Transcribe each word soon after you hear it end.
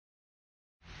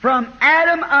From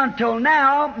Adam until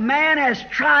now, man has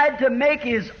tried to make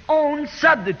his own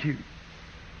substitute.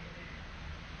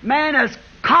 Man has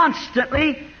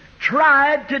constantly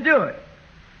tried to do it.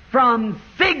 From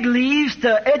fig leaves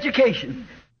to education.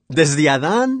 Desde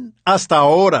Adán hasta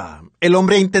ahora, el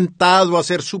hombre ha intentado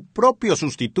hacer su propio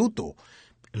sustituto.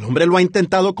 El hombre lo ha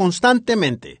intentado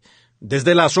constantemente,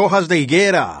 desde las hojas de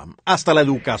higuera hasta la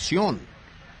educación.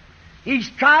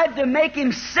 He's tried to make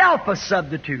himself a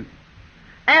substitute.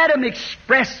 Adam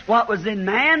expressed what was in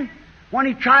man when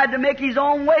he tried to make his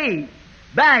own way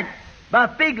back by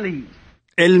fig leaves.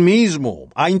 Él mismo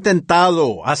ha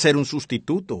intentado hacer un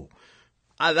sustituto.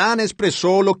 Adán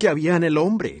expresó lo que había en el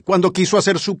hombre cuando quiso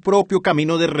hacer su propio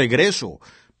camino de regreso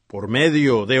por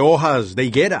medio de hojas de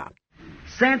higuera.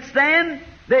 Since then,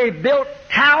 they built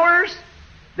towers,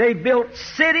 they built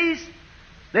cities,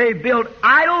 they built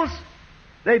idols,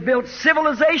 they built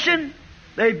civilization,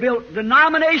 they built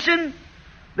denomination,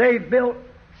 they built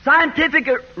scientific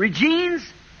regimes,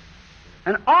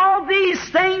 and all these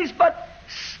things, but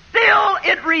still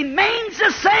it remains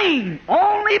the same.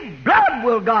 Only blood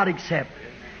will God accept.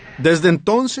 Desde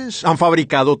entonces han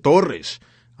fabricado torres,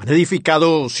 han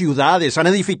edificado ciudades, han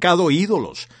edificado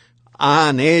ídolos,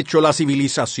 han hecho la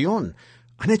civilización,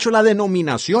 han hecho la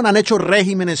denominación, han hecho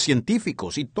regímenes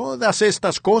científicos y todas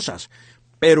estas cosas,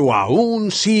 pero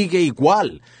aún sigue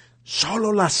igual.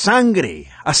 Solo la sangre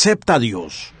acepta a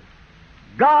Dios.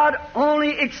 God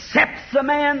only accepts a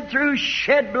man through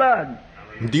shed blood.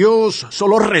 Dios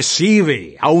solo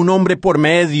recibe a un hombre por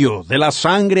medio de la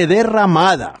sangre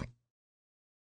derramada.